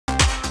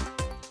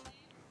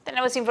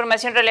Tenemos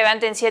información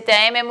relevante en 7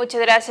 AM. Muchas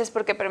gracias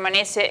porque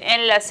permanece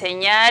en la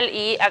señal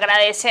y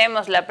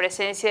agradecemos la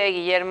presencia de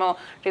Guillermo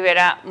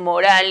Rivera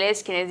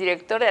Morales, quien es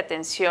director de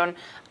Atención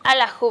a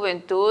la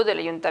Juventud del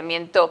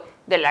Ayuntamiento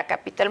de la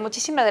capital.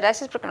 Muchísimas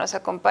gracias porque nos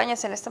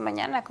acompañas en esta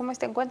mañana. ¿Cómo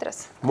te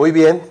encuentras? Muy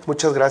bien,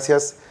 muchas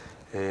gracias.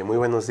 Muy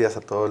buenos días a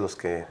todos los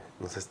que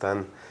nos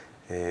están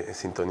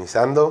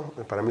sintonizando.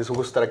 Para mí es un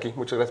gusto estar aquí.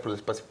 Muchas gracias por el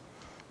espacio.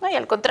 No, y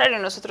al contrario,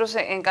 nosotros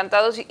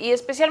encantados y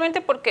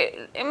especialmente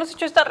porque hemos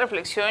hecho esta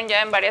reflexión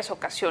ya en varias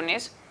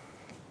ocasiones.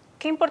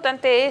 Qué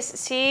importante es,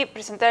 sí,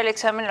 presentar el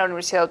examen a la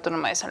Universidad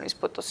Autónoma de San Luis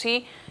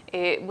Potosí,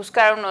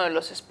 buscar uno de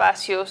los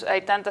espacios,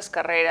 hay tantas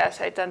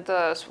carreras, hay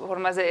tantas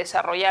formas de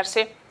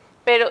desarrollarse,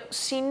 pero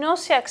si no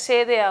se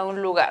accede a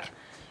un lugar,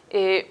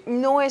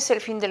 no es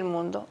el fin del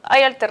mundo,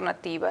 hay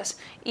alternativas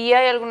y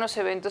hay algunos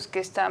eventos que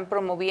están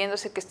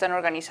promoviéndose, que están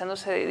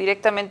organizándose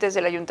directamente desde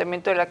el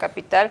Ayuntamiento de la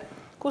capital,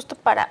 justo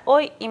para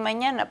hoy y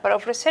mañana, para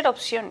ofrecer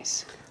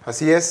opciones.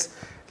 Así es,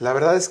 la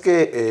verdad es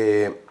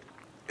que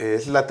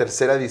es la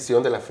tercera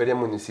edición de la Feria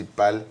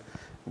Municipal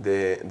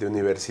de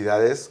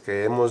Universidades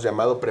que hemos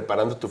llamado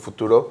Preparando tu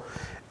Futuro,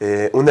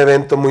 un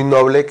evento muy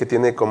noble que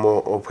tiene como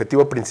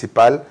objetivo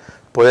principal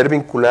poder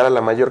vincular a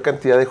la mayor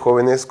cantidad de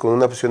jóvenes con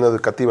una opción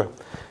educativa.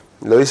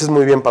 Lo dices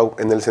muy bien, Pau,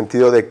 en el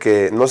sentido de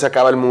que no se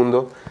acaba el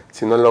mundo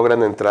si no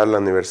logran entrar a la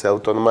Universidad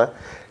Autónoma.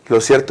 Lo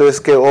cierto es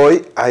que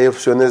hoy hay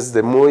opciones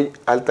de muy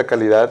alta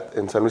calidad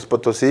en San Luis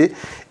Potosí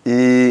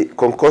y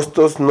con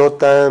costos no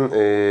tan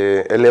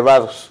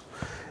elevados.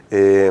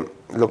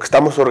 Lo que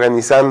estamos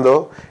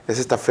organizando es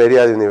esta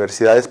feria de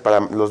universidades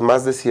para los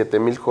más de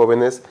 7,000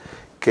 jóvenes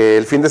que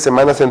el fin de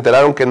semana se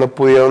enteraron que no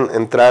pudieron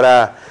entrar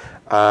a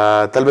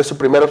tal vez su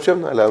primera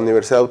opción, a la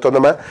Universidad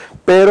Autónoma,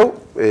 pero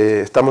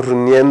estamos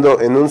reuniendo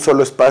en un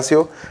solo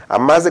espacio a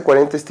más de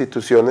 40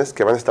 instituciones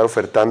que van a estar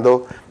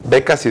ofertando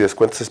becas y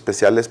descuentos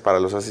especiales para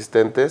los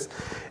asistentes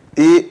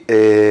y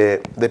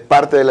de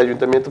parte del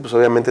ayuntamiento pues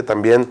obviamente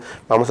también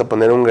vamos a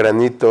poner un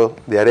granito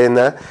de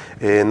arena,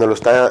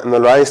 nos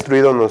lo ha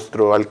instruido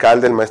nuestro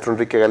alcalde, el maestro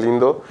Enrique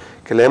Galindo,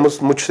 que le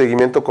demos mucho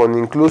seguimiento con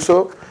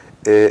incluso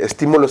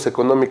estímulos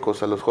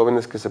económicos a los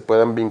jóvenes que se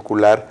puedan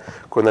vincular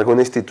con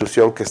alguna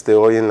institución que esté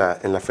hoy en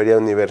la Feria de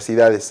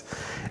Universidades.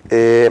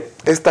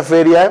 Esta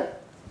feria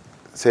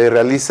se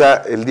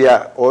realiza el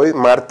día hoy,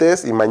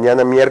 martes, y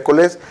mañana,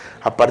 miércoles,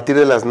 a partir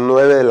de las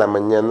 9 de la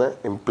mañana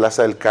en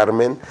Plaza del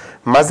Carmen.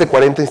 Más de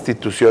 40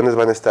 instituciones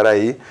van a estar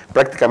ahí.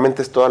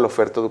 Prácticamente es toda la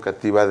oferta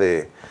educativa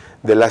de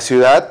la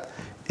ciudad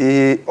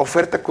y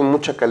oferta con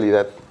mucha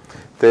calidad.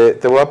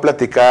 Te voy a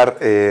platicar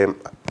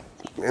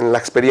en la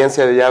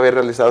experiencia de ya haber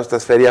realizado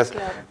estas ferias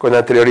con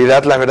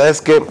anterioridad. La verdad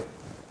es que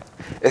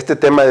este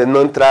tema de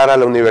no entrar a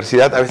la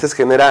universidad a veces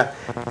genera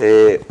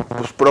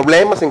pues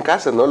problemas en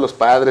casa, ¿no? Los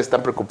padres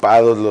están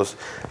preocupados,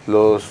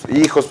 los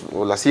hijos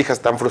o las hijas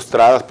están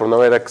frustradas por no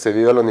haber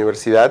accedido a la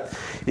universidad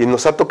y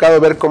nos ha tocado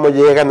ver cómo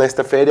llegan a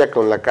esta feria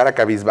con la cara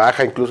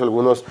cabizbaja, incluso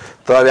algunos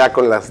todavía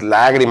con las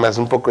lágrimas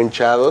un poco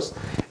hinchados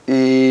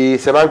y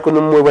se van con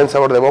un muy buen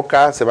sabor de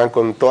boca, se van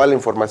con toda la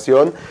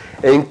información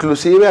e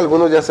inclusive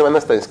algunos ya se van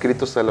hasta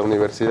inscritos a la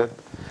universidad.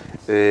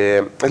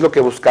 Es lo que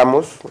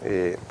buscamos,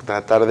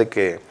 tratar de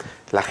que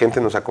la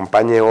gente nos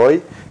acompañe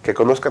hoy, que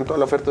conozcan toda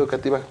la oferta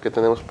educativa que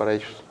tenemos para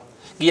ellos.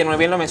 Guillermo,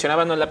 bien lo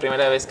mencionaba, no es la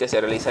primera vez que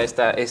se realiza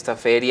esta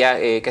feria.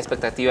 ¿Qué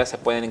expectativas se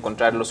pueden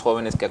encontrar los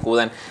jóvenes que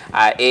acudan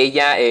a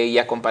ella y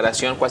a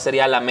comparación, cuál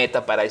sería la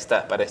meta para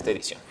esta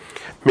edición?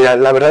 Mira,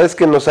 la verdad es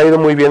que nos ha ido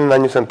muy bien en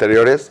años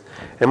anteriores.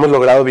 Hemos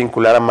logrado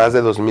vincular a más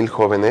de 2,000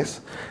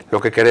 jóvenes. Lo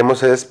que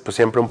queremos es pues,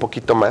 siempre un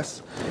poquito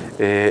más.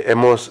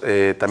 Hemos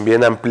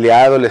también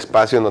ampliado el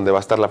espacio en donde va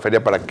a estar la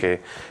feria para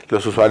que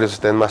los usuarios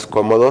estén más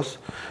cómodos.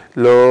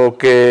 Lo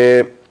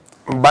que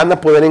van a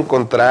poder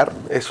encontrar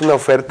es una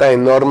oferta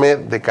enorme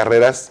de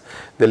carreras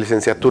de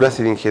licenciaturas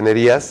y de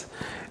ingenierías,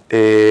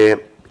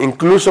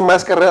 incluso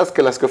más carreras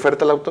que las que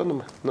oferta la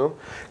autónoma, ¿no?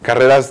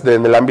 Carreras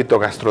en el ámbito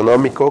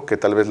gastronómico, que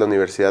tal vez la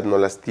universidad no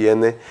las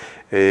tiene,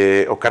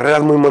 o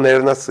carreras muy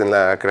modernas en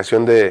la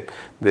creación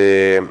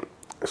de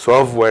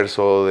softwares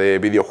o de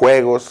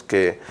videojuegos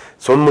que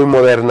son muy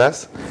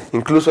modernas,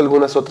 incluso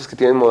algunas otras que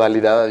tienen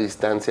modalidad a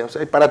distancia, o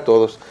sea, hay para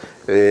todos,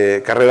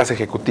 carreras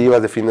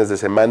ejecutivas de fines de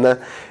semana,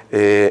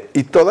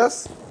 y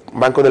todas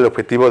van con el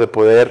objetivo de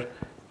poder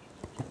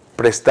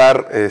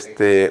prestar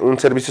un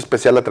servicio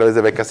especial a través de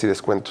becas y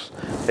descuentos.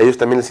 A ellos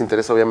también les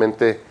interesa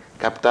obviamente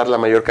captar la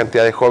mayor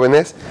cantidad de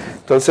jóvenes,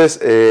 entonces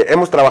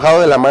hemos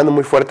trabajado de la mano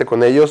muy fuerte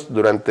con ellos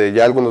durante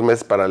ya algunos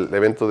meses para el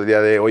evento del día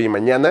de hoy y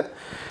mañana,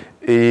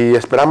 y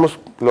esperamos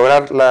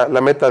lograr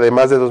la meta de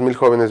más de 2,000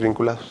 jóvenes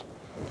vinculados.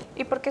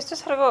 Y porque esto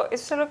es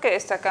algo que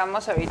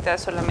destacamos ahorita,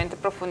 solamente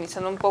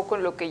profundizando un poco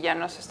en lo que ya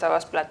nos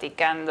estabas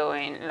platicando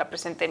en la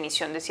presente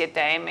emisión de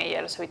 7 AM y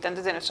a los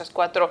habitantes de nuestras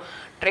 4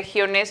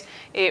 regiones,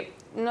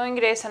 no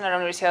ingresan a la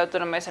Universidad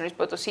Autónoma de San Luis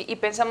Potosí y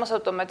pensamos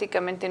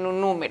automáticamente en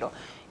un número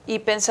y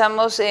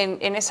pensamos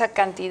en esa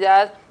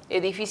cantidad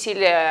difícil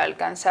de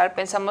alcanzar,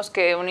 pensamos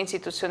que una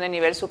institución de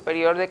nivel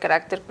superior de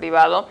carácter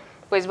privado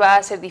pues va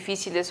a ser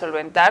difícil de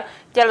solventar,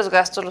 ya los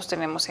gastos los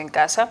tenemos en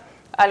casa,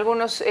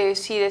 Algunos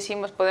sí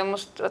decimos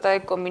podemos tratar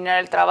de combinar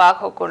el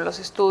trabajo con los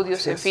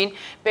estudios, en fin,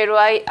 pero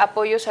hay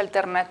apoyos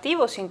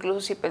alternativos,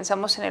 incluso si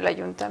pensamos en el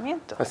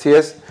ayuntamiento. Así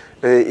es.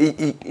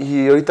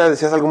 Y ahorita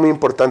decías algo muy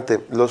importante.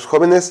 Los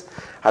jóvenes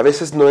a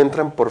veces no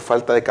entran por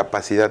falta de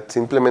capacidad,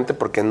 simplemente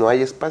porque no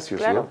hay espacios,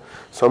 claro, ¿no?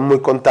 Son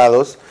muy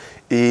contados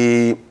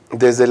y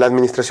desde la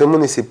administración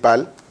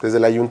municipal, desde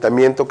el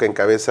ayuntamiento que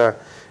encabeza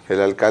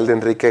el alcalde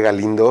Enrique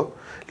Galindo,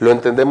 lo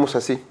entendemos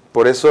así.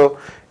 Por eso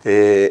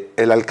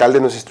el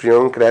alcalde nos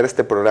instruyó en crear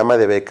este programa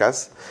de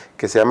becas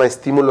que se llama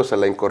Estímulos a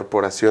la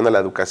Incorporación a la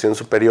Educación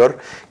Superior,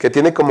 que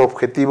tiene como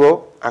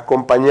objetivo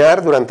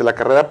acompañar durante la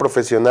carrera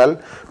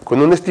profesional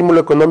con un estímulo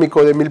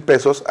económico de 1,000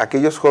 pesos a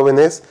aquellos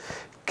jóvenes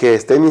que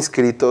estén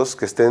inscritos,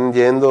 que estén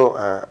yendo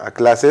a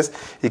clases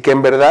y que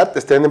en verdad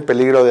estén en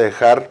peligro de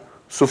dejar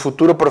su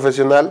futuro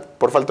profesional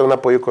por falta de un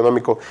apoyo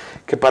económico,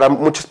 que para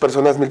muchas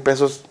personas 1,000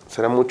 pesos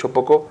será mucho o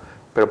poco,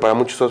 pero para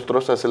muchos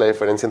otros hace la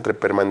diferencia entre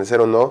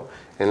permanecer o no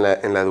en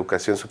la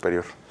educación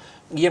superior.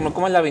 Guillermo,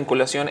 ¿cómo es la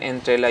vinculación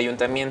entre el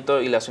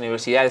ayuntamiento y las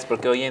universidades?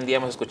 Porque hoy en día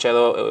hemos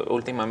escuchado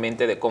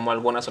últimamente de cómo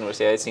algunas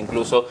universidades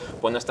incluso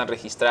pues, no están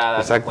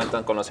registradas, no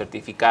cuentan con los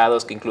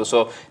certificados, que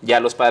incluso ya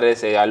los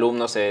padres,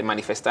 alumnos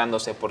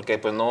manifestándose porque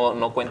pues,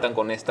 no cuentan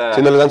con esta...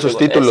 Si no le dan sus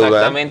títulos,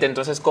 exactamente,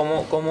 ¿verdad? Entonces,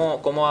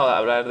 ¿cómo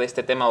hablar de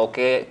este tema o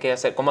qué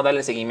hacer? ¿Cómo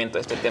darle seguimiento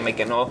a este tema y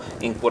que no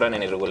incurran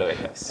en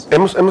irregularidades?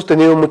 Hemos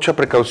tenido mucha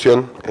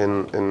precaución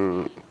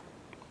en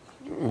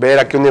ver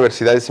a qué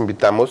universidades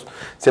invitamos.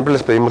 Siempre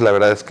les pedimos, la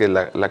verdad es que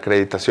la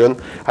acreditación.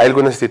 Hay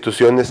algunas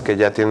instituciones que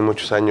ya tienen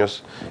muchos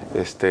años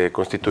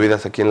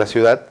constituidas aquí en la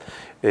ciudad,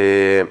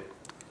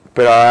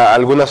 pero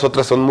algunas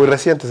otras son muy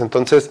recientes.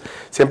 Entonces,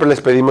 siempre les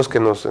pedimos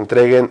que nos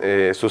entreguen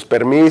sus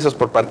permisos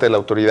por parte de la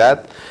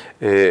autoridad,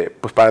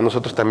 pues para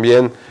nosotros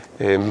también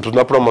pues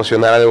no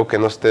promocionar algo que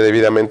no esté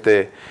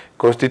debidamente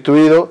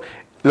constituido.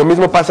 Lo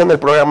mismo pasa en el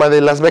programa de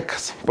las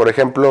becas. Por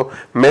ejemplo,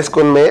 mes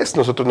con mes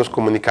nosotros nos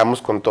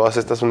comunicamos con todas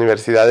estas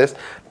universidades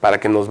para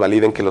que nos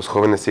validen que los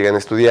jóvenes sigan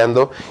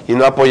estudiando y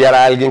no apoyar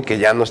a alguien que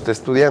ya no esté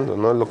estudiando,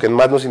 ¿no? Lo que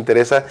más nos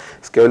interesa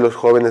es que hoy los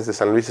jóvenes de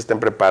San Luis se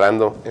estén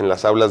preparando en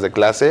las aulas de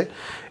clase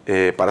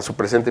para su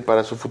presente y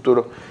para su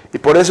futuro. Y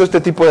por eso este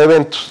tipo de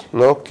eventos,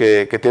 ¿no?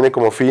 que tiene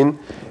como fin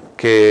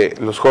que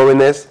los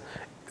jóvenes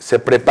se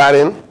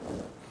preparen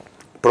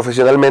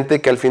profesionalmente y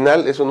que al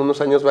final eso en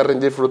unos años va a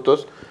rendir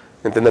frutos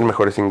en tener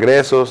mejores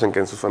ingresos, en que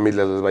en sus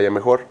familias les vaya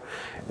mejor.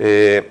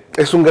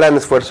 Es un gran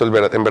esfuerzo,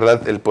 en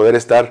verdad, el poder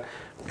estar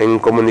en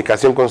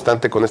comunicación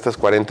constante con estas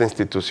 40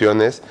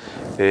 instituciones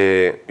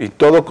y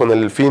todo con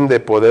el fin de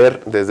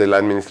poder, desde la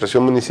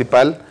administración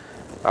municipal,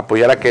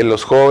 apoyar a que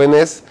los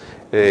jóvenes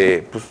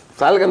pues,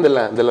 salgan de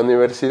la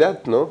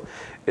universidad, ¿no?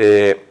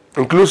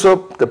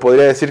 Incluso te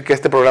podría decir que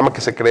este programa que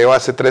se creó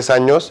hace 3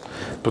 años,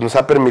 pues nos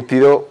ha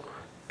permitido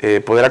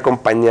poder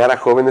acompañar a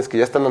jóvenes que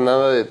ya están a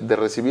nada de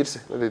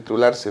recibirse, de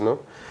titularse, ¿no?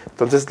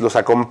 Entonces los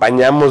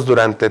acompañamos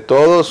durante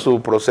todo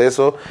su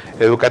proceso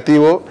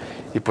educativo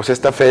y pues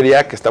esta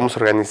feria que estamos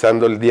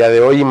organizando el día de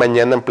hoy y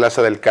mañana en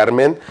Plaza del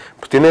Carmen,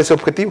 pues tiene ese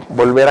objetivo,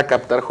 volver a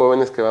captar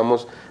jóvenes que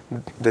vamos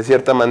de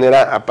cierta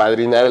manera a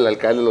padrinar, el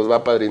alcalde los va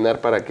a padrinar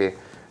para que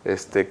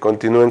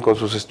continúen con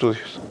sus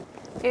estudios.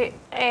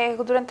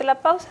 Durante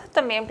la pausa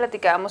también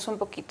platicábamos un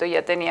poquito,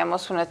 ya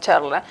teníamos una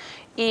charla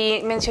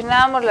y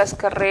mencionábamos las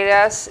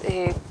carreras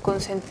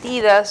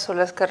consentidas o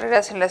las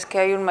carreras en las que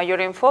hay un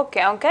mayor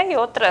enfoque, aunque hay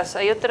otras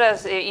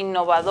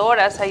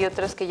innovadoras, hay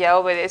otras que ya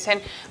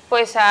obedecen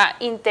pues a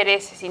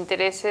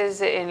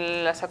intereses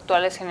en las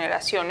actuales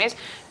generaciones,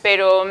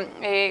 pero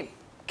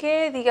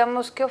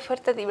 ¿qué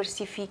oferta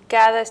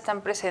diversificada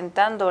están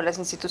presentando las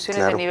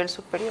instituciones de nivel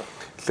superior?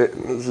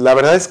 La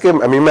verdad es que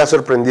a mí me ha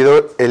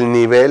sorprendido el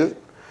nivel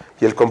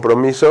y el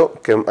compromiso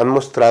que han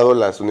mostrado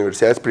las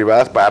universidades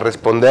privadas para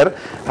responder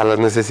a las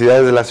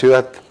necesidades de la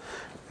ciudad.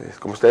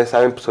 Como ustedes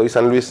saben, pues hoy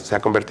San Luis se ha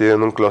convertido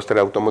en un clúster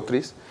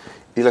automotriz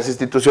y las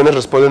instituciones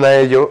responden a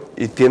ello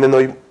y tienen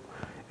hoy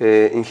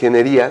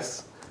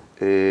ingenierías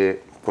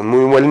con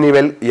muy buen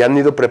nivel y han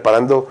ido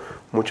preparando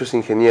muchos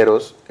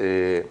ingenieros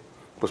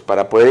pues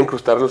para poder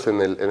incrustarlos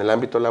en el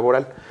ámbito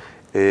laboral.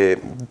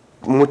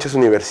 Muchas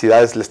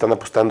universidades le están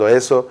apostando a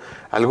eso,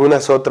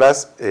 algunas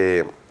otras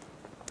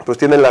pues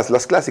tienen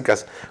las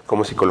clásicas,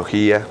 como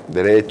psicología,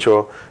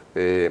 derecho,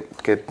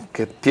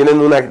 que tienen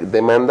una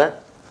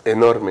demanda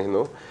enorme,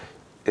 ¿no?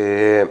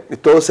 Y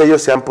todos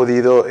ellos se han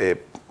podido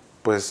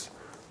pues,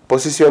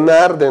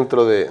 posicionar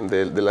dentro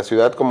de la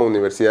ciudad como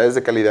universidades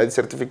de calidad y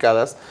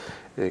certificadas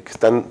que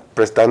están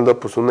prestando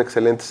pues, un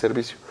excelente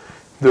servicio.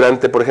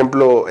 Durante, por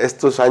ejemplo,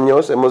 estos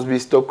años hemos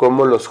visto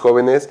cómo los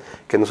jóvenes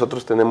que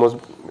nosotros tenemos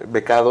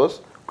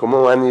becados,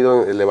 cómo han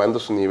ido elevando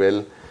su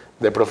nivel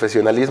de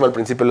profesionalismo. Al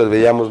principio los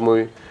veíamos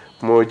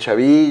muy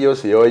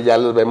chavillos y hoy ya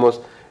los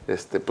vemos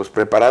pues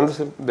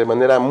preparándose de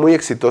manera muy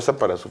exitosa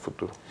para su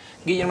futuro.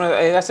 Guillermo,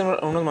 hace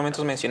unos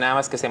momentos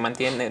mencionabas que se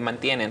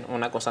mantienen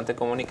una constante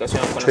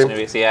comunicación con las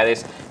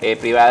universidades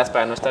privadas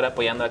para no estar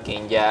apoyando a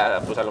quien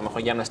ya, pues a lo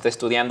mejor ya no está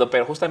estudiando,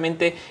 pero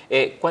justamente,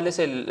 ¿cuáles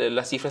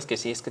las cifras que,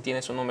 si es que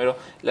tienes un número,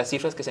 las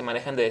cifras que se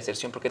manejan de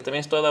deserción? Porque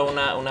también es toda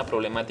una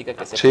problemática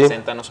que se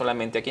presenta no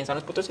solamente aquí en San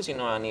Luis Potosí,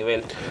 sino a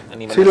nivel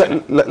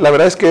nacional. La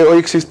verdad es que hoy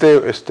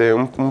existe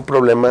un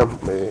problema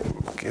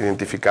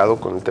identificado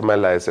con el tema de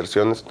la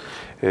deserción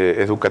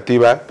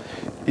educativa,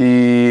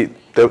 y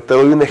te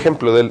doy un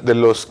ejemplo de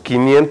los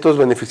 500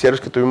 beneficiarios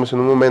que tuvimos en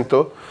un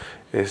momento,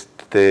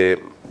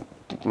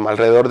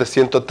 alrededor de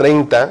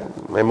 130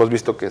 hemos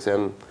visto que se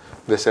han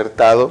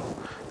desertado,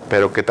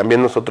 pero que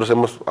también nosotros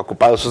hemos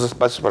ocupado esos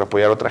espacios para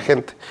apoyar a otra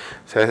gente.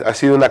 O sea, ha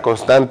sido una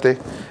constante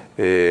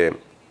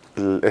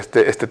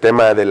este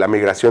tema de la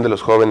migración de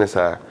los jóvenes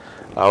a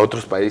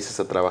otros países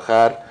a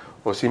trabajar,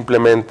 o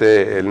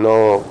simplemente el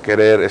no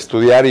querer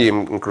estudiar y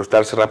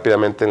incrustarse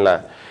rápidamente en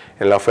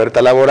la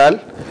oferta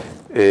laboral.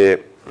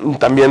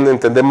 También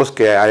entendemos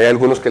que hay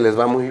algunos que les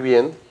va muy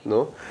bien,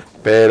 ¿no?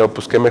 Pero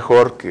pues qué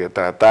mejor que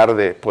tratar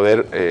de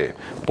poder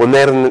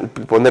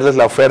ponerles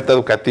la oferta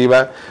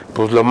educativa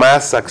pues lo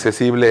más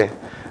accesible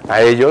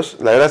a ellos.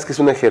 La verdad es que es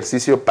un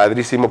ejercicio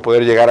padrísimo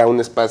poder llegar a un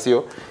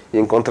espacio y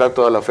encontrar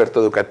toda la oferta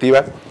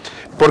educativa.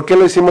 ¿Por qué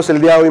lo hicimos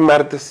el día hoy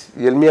martes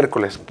y el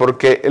miércoles?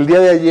 Porque el día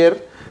de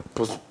ayer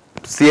pues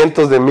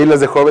cientos de miles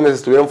de jóvenes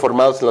estuvieron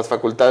formados en las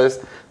facultades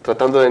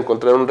tratando de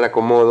encontrar un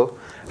reacomodo.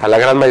 A la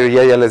gran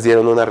mayoría ya les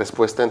dieron una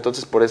respuesta,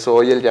 entonces por eso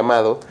hoy el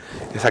llamado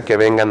es a que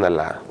vengan a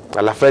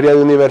la feria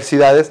de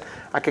universidades,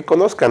 a que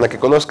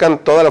conozcan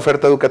toda la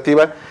oferta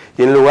educativa,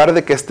 y en lugar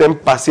de que estén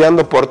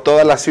paseando por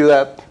toda la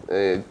ciudad,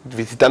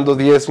 visitando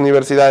 10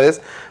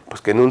 universidades,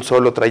 pues que en un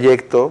solo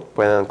trayecto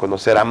puedan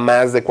conocer a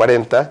más de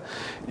 40,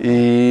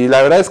 y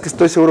la verdad es que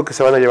estoy seguro que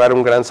se van a llevar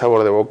un gran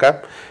sabor de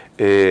boca.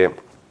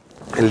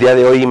 El día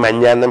de hoy y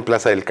mañana en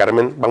Plaza del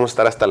Carmen vamos a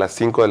estar hasta las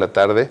 5 de la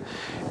tarde,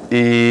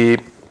 y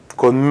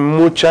con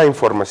mucha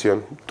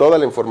información, toda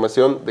la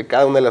información de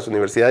cada una de las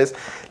universidades,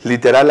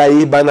 literal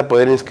ahí van a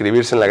poder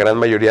inscribirse en la gran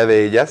mayoría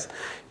de ellas,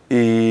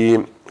 y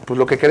pues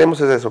lo que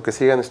queremos es eso, que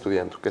sigan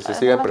estudiando, que se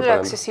sigan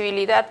preparando. La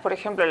accesibilidad, por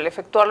ejemplo, el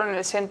efectuarlo en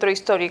el centro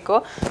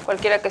histórico,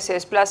 cualquiera que se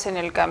desplace en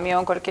el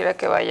camión, cualquiera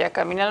que vaya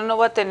caminando, no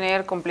va a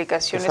tener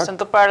complicaciones,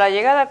 tanto para la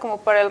llegada como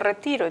para el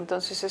retiro.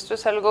 Entonces esto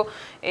es algo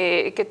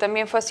que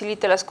también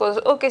facilita las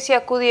cosas, o que si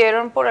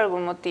acudieron por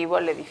algún motivo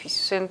al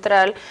edificio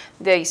central,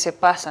 de ahí se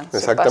pasan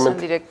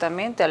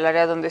directamente al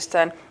área donde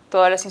están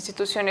todas las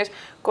instituciones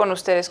con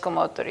ustedes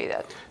como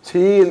autoridad.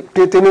 Sí,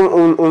 tiene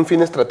un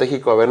fin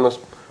estratégico habernos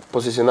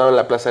posicionado en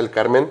la Plaza del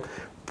Carmen,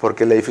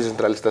 porque el edificio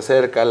central está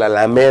cerca, la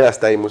Alameda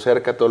está ahí muy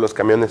cerca, todos los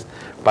camiones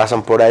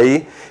pasan por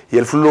ahí, y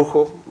el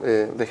flujo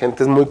de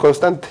gente es muy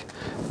constante,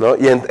 ¿no?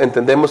 Y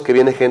entendemos que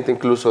viene gente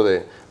incluso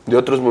de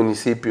otros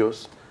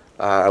municipios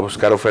a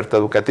buscar oferta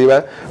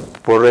educativa,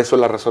 por eso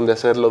la razón de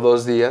hacerlo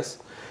 2 días,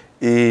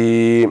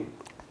 y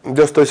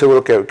yo estoy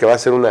seguro que va a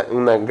ser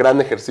un gran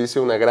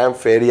ejercicio, una gran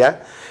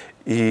feria,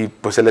 y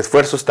pues el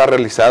esfuerzo está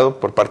realizado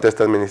por parte de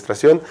esta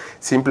administración.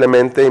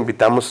 Simplemente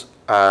invitamos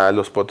a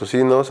los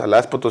potosinos, a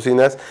las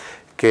potosinas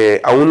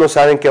que aún no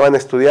saben qué van a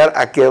estudiar,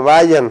 a que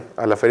vayan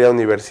a la feria de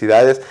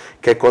universidades,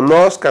 que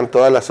conozcan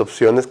todas las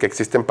opciones que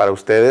existen para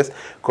ustedes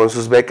con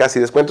sus becas y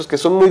descuentos, que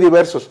son muy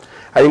diversos.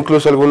 Hay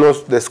incluso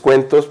algunos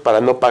descuentos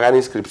para no pagar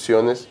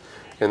inscripciones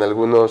en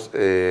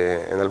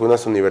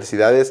algunas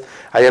universidades.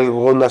 Hay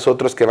algunos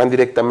otros que van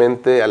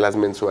directamente a las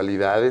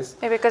mensualidades.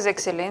 Hay becas de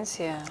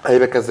excelencia. Hay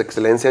becas de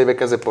excelencia, hay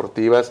becas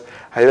deportivas,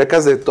 hay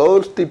becas de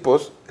todos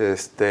tipos,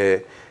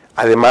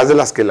 además de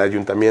las que el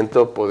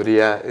ayuntamiento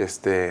podría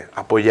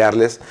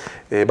apoyarles.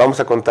 Vamos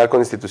a contar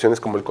con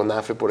instituciones como el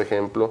CONAFE, por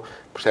ejemplo,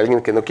 pues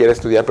alguien que no quiera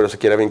estudiar pero se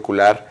quiera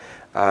vincular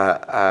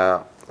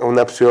a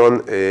una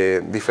opción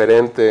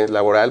diferente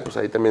laboral, pues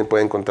ahí también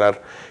puede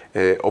encontrar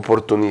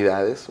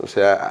oportunidades. O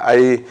sea,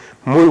 hay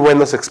muy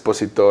buenos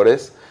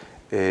expositores,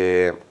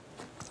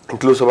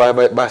 incluso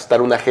va a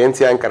estar una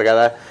agencia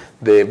encargada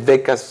de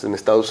becas en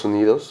Estados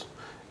Unidos,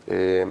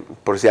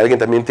 por si alguien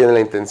también tiene la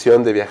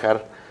intención de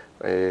viajar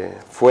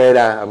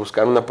fuera a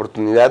buscar una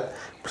oportunidad,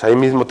 pues ahí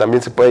mismo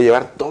también se puede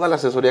llevar toda la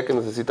asesoría que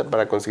necesita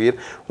para conseguir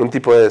un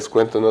tipo de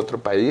descuento en otro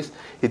país,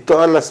 y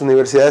todas las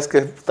universidades que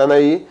están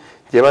ahí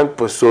llevan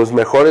pues sus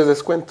mejores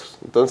descuentos.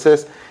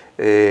 Entonces,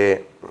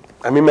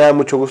 a mí me da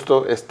mucho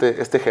gusto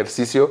este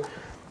ejercicio,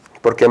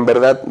 porque en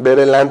verdad ver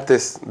el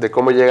antes de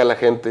cómo llega la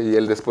gente y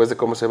el después de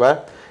cómo se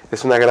va,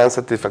 es una gran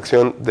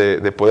satisfacción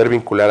de poder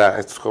vincular a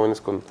estos jóvenes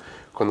con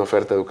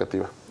oferta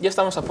educativa. Ya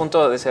estamos a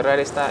punto de cerrar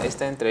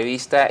esta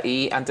entrevista,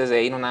 y antes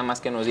de ir, nada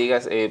más que nos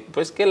digas,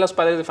 pues que los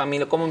padres de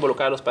familia, cómo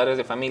involucrar a los padres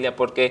de familia,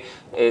 porque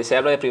se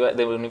habla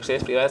de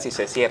universidades privadas y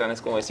se cierran,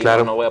 es como decir,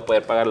 claro, no voy a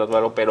poder pagar los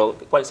valores, pero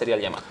 ¿cuál sería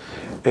el llamado?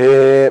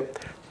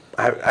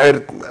 A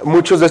ver,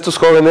 muchos de estos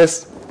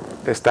jóvenes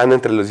están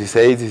entre los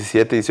 16,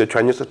 17, 18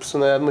 años, es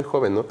una edad muy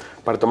joven, ¿no?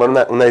 Para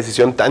tomar una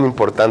decisión tan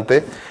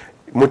importante.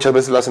 Muchas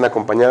veces lo hacen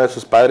acompañados de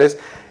sus padres.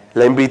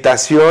 la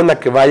invitación a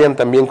que vayan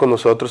también con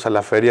nosotros a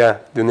la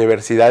Feria de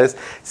Universidades.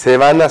 Se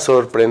van a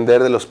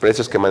sorprender de los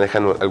precios que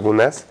manejan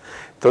algunas.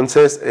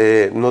 Entonces,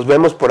 nos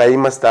vemos por ahí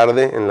más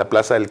tarde en la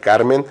Plaza del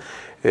Carmen.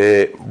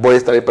 Voy a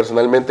estar ahí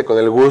personalmente con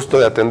el gusto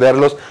de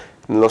atenderlos.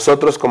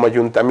 Nosotros como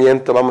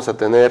ayuntamiento vamos a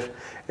tener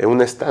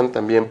un stand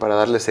también para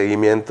darle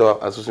seguimiento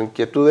a sus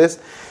inquietudes.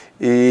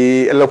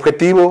 Y el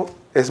objetivo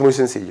es muy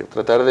sencillo,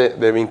 tratar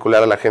de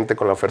vincular a la gente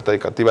con la oferta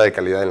educativa de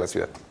calidad en la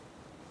ciudad.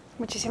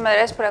 Muchísimas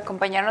gracias por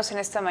acompañarnos en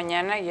esta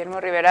mañana, Guillermo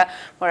Rivera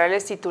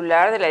Morales,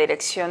 titular de la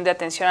Dirección de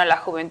Atención a la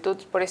Juventud,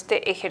 por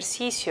este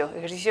ejercicio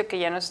que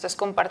ya nos estás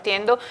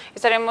compartiendo.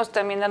 Estaremos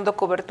también dando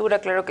cobertura,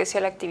 claro que sí,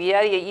 a la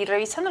actividad y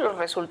revisando los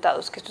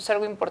resultados, que esto es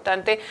algo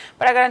importante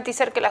para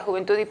garantizar que la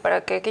juventud y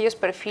para que aquellos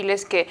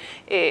perfiles que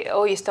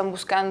hoy están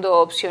buscando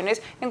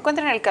opciones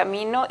encuentren el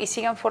camino y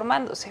sigan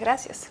formándose.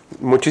 Gracias.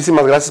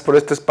 Muchísimas gracias por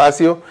este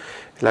espacio.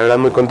 La verdad,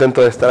 muy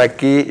contento de estar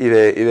aquí y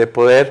de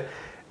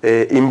poder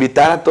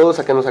invitar a todos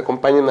a que nos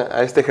acompañen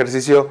a este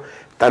ejercicio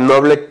tan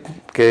noble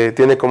que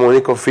tiene como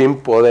único fin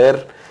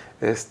poder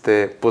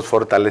pues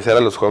fortalecer a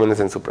los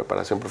jóvenes en su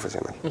preparación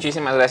profesional.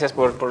 Muchísimas gracias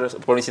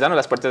por visitarnos.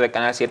 Las puertas de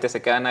Canal 7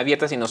 se quedan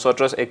abiertas y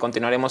nosotros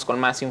continuaremos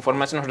con más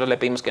información. Nosotros le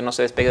pedimos que no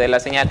se despegue de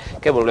la señal,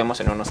 que volvemos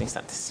en unos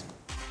instantes.